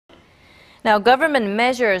Now, government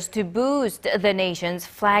measures to boost the nation's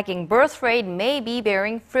flagging birth rate may be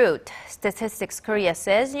bearing fruit. Statistics Korea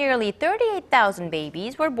says nearly 38,000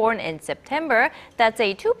 babies were born in September. That's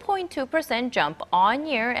a 2.2% jump on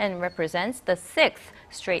year and represents the sixth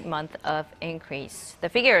straight month of increase. The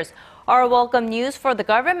figures are welcome news for the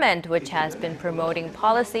government, which has been promoting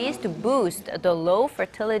policies to boost the low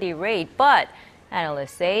fertility rate. But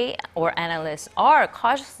analysts are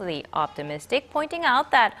cautiously optimistic, pointing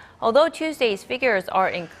out that although Tuesday's figures are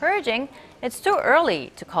encouraging, it's too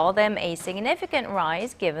early to call them a significant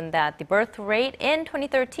rise given that the birth rate in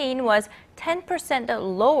 2013 was 10%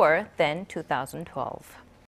 lower than 2012.